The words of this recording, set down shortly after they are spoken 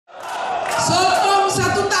Sokong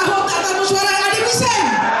 1 tahun tak tahu mesyuarat, ada bising.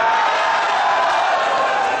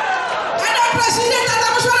 Ada presiden tak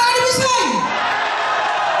tahu mesyuarat, ada bising.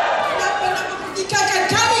 Kenapa nak mempertikaikan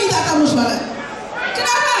kami tak tahu mesyuarat?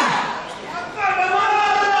 Kenapa?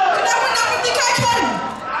 Kenapa nak pertikaikan?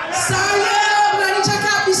 Saya berani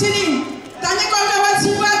cakap di sini. Tanya kawan-kawan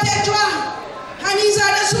Siva, Tianjua, Haniza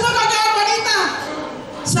dan semua kawan-kawan wanita.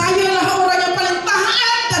 Saya lah orang yang paling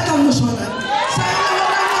taat datang mesyuarat. Saya lah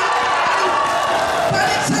orang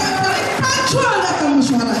yang paling punctual datang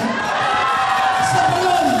mesyuarat.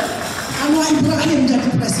 Sebelum Anwar Ibrahim jadi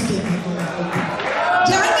presiden.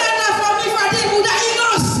 Janganlah Fahmi Fadil budak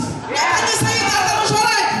ingus nak tanya saya tak datang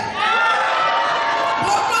mesyuarat.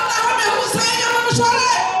 20 tahun dahulu saya yang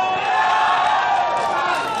mesyuarat.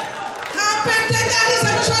 Hampir tiap hari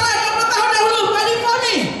saya mesyuarat 20 tahun dahulu.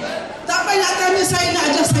 Fahmi, tak payah nak tanya saya, nak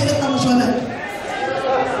ajar saya datang mesyuarat.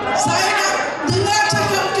 Saya nak dengar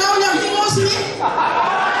cakap kau yang hingus ni.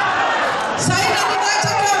 Saya nak dengar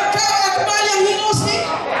cakap kau Akmal yang hingus ni.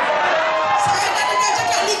 Saya nak dengar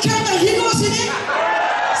cakap Likan yang hingus ni.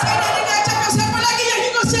 Saya nak dengar cakap siapa lagi yang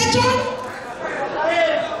hingus Sejun.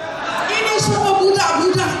 Ini semua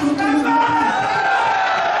budak-budak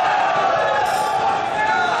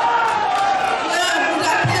ya,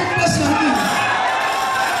 budak pempes lagi.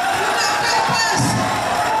 Budak pempes.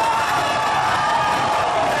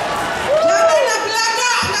 Jangan nak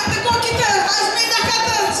belagak, nak tegur kita. Azmin dah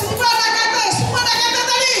kata, Siva dah kata, semua dah kata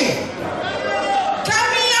tadi.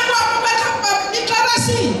 Kami yang buat pembentuk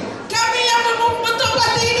deklarasi, kami yang membentuk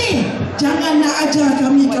parti ini. Jangan nak ajar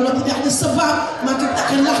kami kalau tidak ada sebab, maka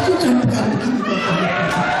takkan lakukan perkara begini.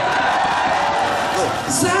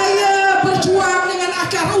 Saya berjuang dengan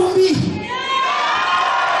akar umbi.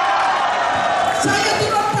 Saya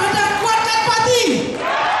turun padang kuatkan parti.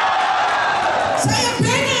 Saya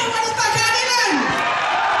bina wanita keadilan.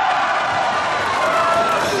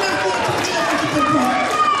 Inilah kerja yang kita buat.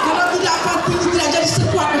 Kalau tidak, parti ini tidak jadi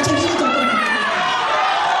sekuat macam ini, tuan-tuan.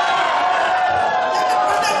 Jangan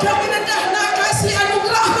pandang kami rendah, nak kasih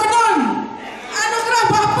anugerah konon. Anugerah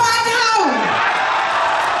bapa kau.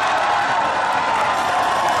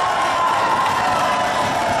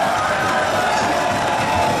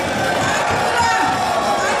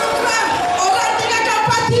 Anugerah orang tinggalkan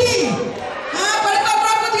parti. Pada tahun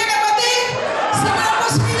berapa tinggalkan parti?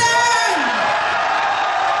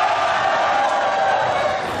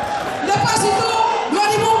 99. Lepas itu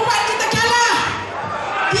 2004 kita kalah.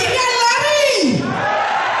 Tinggal lari.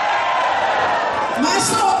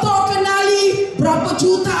 Masuk Tok Kenali, berapa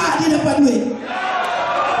juta dia dapat duit.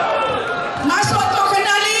 Masuk Tok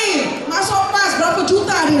Kenali, masuk PAS, berapa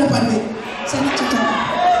juta dia dapat duit. Saya nak cakap.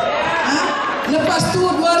 Lepas tu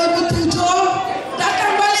 2007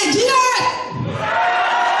 datang balik jilat.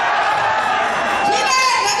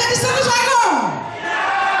 Jilat nak jadi Satu Sagong.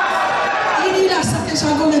 Inilah Satu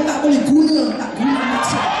Sagong yang tak boleh guna, tak guna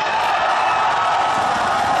maksud.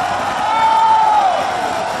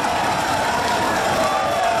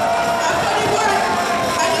 Apa dia buat?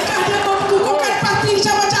 Adakah dia membukukan parti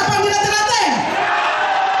cabang-cabang di lantai-lantai?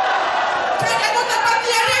 Kan anggota parti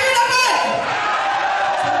ada yang dapat?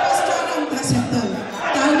 Sampai sekarang tak settle.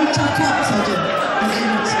 Tahu cakap saja.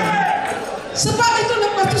 Sebab itu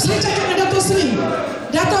lepas tu saya cakap dengan Datuk Seri.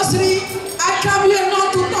 Datuk Seri, I come here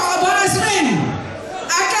not to talk about Azmin.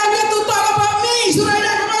 I come here to talk about me,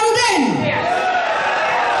 Zuraida Kamaruddin.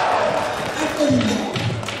 Apa dia?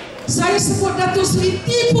 Saya sebut Datuk Seri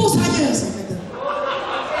tipu saya kata.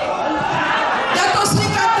 Datuk Seri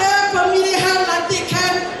kata pemilihan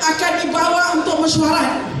lantikan akan dibawa untuk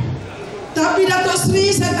mesyuarat. Tapi Datuk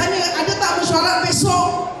Seri, saya tanya, ada tak mesyuarat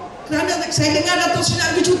besok? Kerana saya dengar Datuk Seri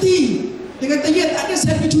nak pergi cuti. Dia kata, ya tak ada,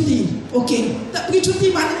 saya pergi cuti. Okey, tak pergi cuti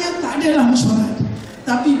maknanya tak adalah mesyuarat.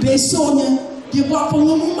 Tapi besoknya dia buat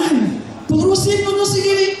pengumuman. Pengurusi ini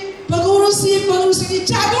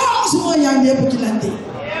cabut semua yang dia pergi lantik.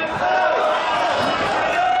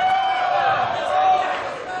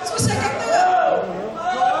 So saya kata,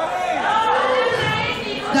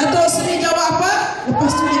 Datuk Seri jawab apa?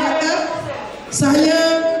 Lepas tu dia kata, saya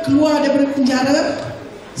keluar daripada penjara,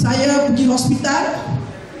 saya pergi hospital.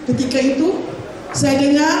 Ketika itu saya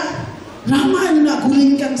dengar ramai nak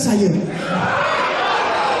gulingkan saya.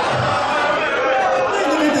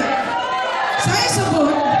 Saya sebut,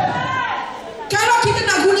 kalau kita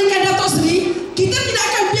nak gulingkan Datuk Seri, kita tidak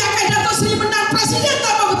akan biarkan Datuk Seri menang presiden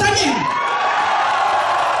tanpa bertanya.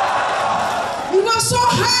 We work so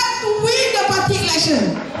hard to win the party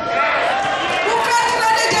election. Bukan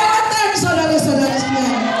kerana jawatan, saudara-saudara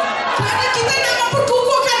sekalian. Kerana kita nak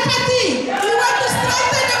memperkukuhkan parti. We want to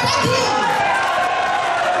strengthen the party.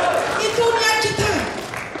 Itu niat kita.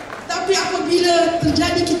 Tapi apa apabila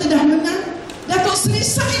terjadi kita dah menang, Datuk Seri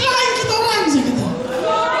sideline kita orang je kata.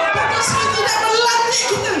 Datuk Seri tidak melantik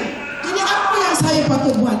kita. Jadi apa yang saya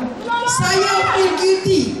patut buat? Saya feel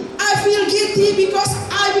guilty. I feel guilty because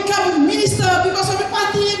I become minister because of the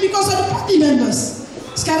party, because of the party members.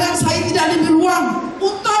 Sekarang saya tidak ada ruang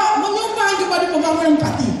untuk menyumbang kepada pembangunan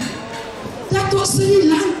parti. Datuk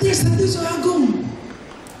Seri lantik Setiausaha Agung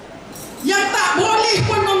yang tak boleh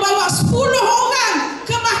pun membawa 10 orang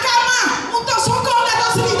ke mahkamah untuk sokong Datuk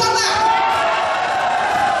Seri Tata.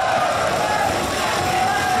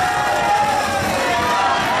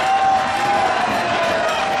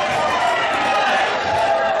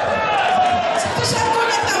 Setiausaha Agung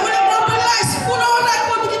yang tak boleh mobilize 10 orang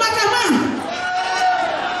pun pergi mahkamah.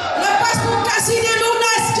 Lepas tu kasih dia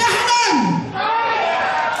lunas jahanam,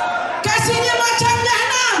 kasih dia macam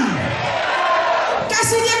jahanam,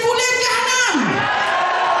 kasih dia kulit jahanam.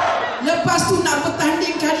 Lepas tu nak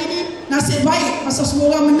bertanding kali ni nasib baik pasal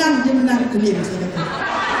semua orang menang, dia menang kulit.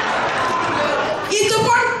 Itu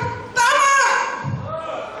pun tamak.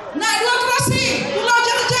 Nak 2 kerusi, Pulau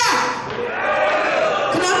Jerjah.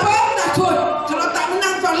 Kenapa? Takut kalau tak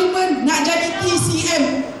menang parlimen nak jadi TCM,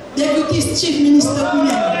 Deputy Chief Minister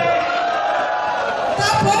pilihan.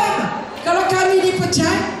 Tak apa, kalau kami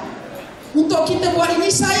dipecat untuk kita buat ini,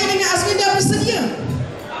 saya dengan Azmin dah bersedia.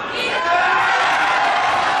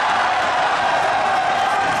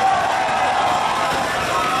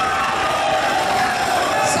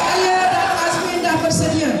 Saya dan Azmin dah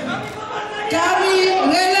bersedia. Kami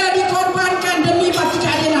rela dikorbankan demi parti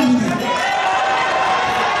keadilan ini.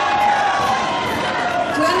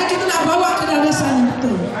 Kerana kita nak bawa kedaulatan yang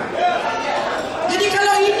betul. Jadi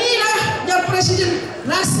kalau inilah yang Presiden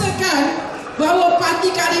rasakan bahawa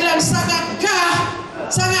parti keadilan sangat kah,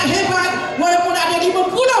 sangat hebat, walaupun ada 50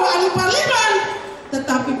 ahli parlimen,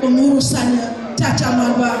 tetapi pengurusannya cacat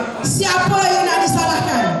marwah. Siapa yang nak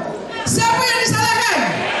disalahkan? Siapa yang disalahkan?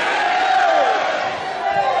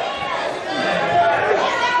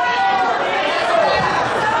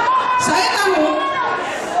 Saya tahu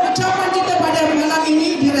ucapan kita pada malam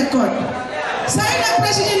ini direkod. Saya nak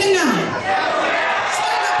Presiden dengar.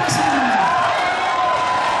 Saya nak Presiden dengar.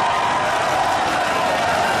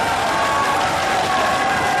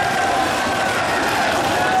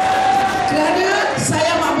 Kerana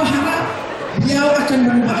saya mak berharap beliau akan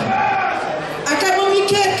berubah, akan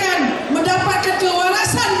memikirkan, mendapatkan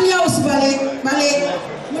kewarasan beliau balik,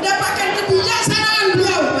 mendapatkan kebijaksanaan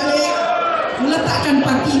beliau balik, meletakkan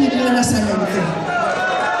parti ini dalam landasan yang betul.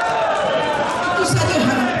 Itu saja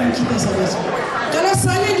harapan kita sahaja. Kalau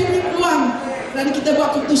saya diberi peluang dan kita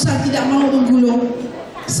buat keputusan tidak mahu menggulung,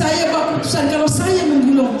 saya buat keputusan kalau saya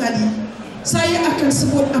menggulung tadi, saya akan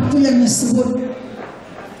sebut apa yang disebut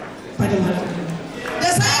pada malam ini.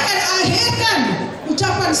 Dan saya akan akhirkan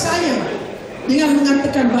ucapan saya dengan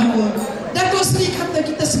mengatakan bahawa Datuk Seri kata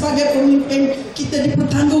kita sebagai pemimpin, kita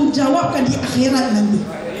dipertanggungjawabkan di akhirat nanti.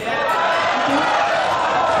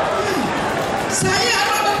 Saya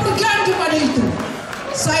akan berpegang kepada itu.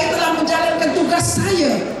 Saya telah menjalankan tugas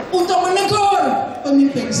saya untuk menegur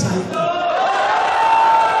pemimpin saya.